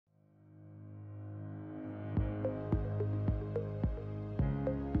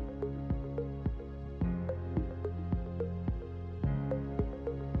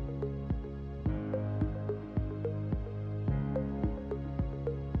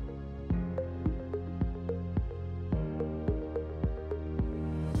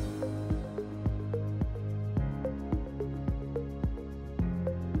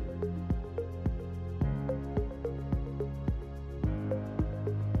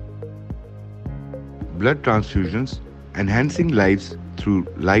blood transfusions, enhancing lives through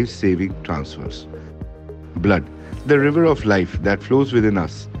life-saving transfers. Blood, the river of life that flows within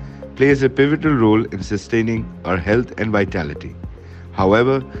us, plays a pivotal role in sustaining our health and vitality.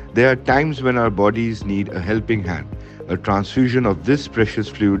 However, there are times when our bodies need a helping hand, a transfusion of this precious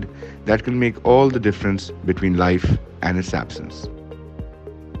fluid that can make all the difference between life and its absence.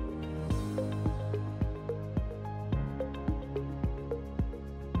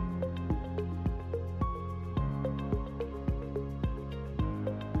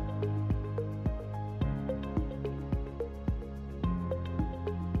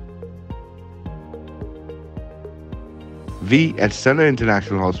 We at Sanar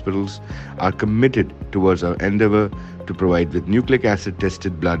International Hospitals are committed towards our endeavor to provide with nucleic acid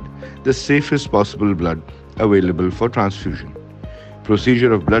tested blood the safest possible blood available for transfusion.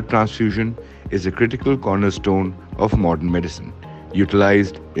 Procedure of blood transfusion is a critical cornerstone of modern medicine,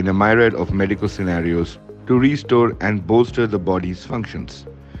 utilized in a myriad of medical scenarios to restore and bolster the body's functions.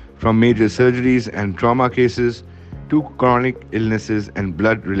 From major surgeries and trauma cases to chronic illnesses and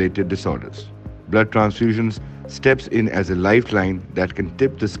blood-related disorders, blood transfusions steps in as a lifeline that can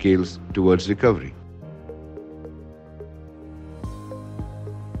tip the scales towards recovery.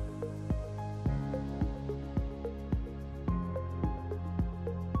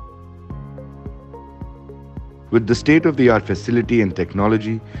 With the state-of-the-art facility and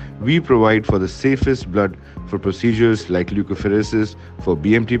technology, we provide for the safest blood for procedures like leukapheresis for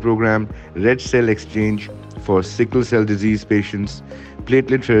BMT program, red cell exchange for sickle cell disease patients,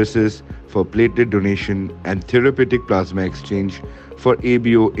 platelet pheresis for platelet donation, and therapeutic plasma exchange for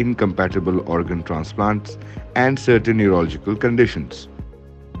ABO incompatible organ transplants and certain neurological conditions.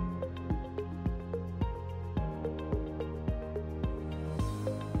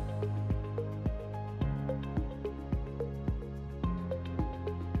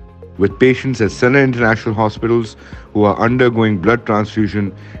 With patients at Sanar International Hospitals who are undergoing blood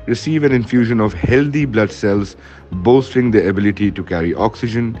transfusion receive an infusion of healthy blood cells, bolstering their ability to carry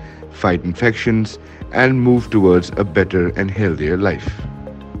oxygen, fight infections, and move towards a better and healthier life.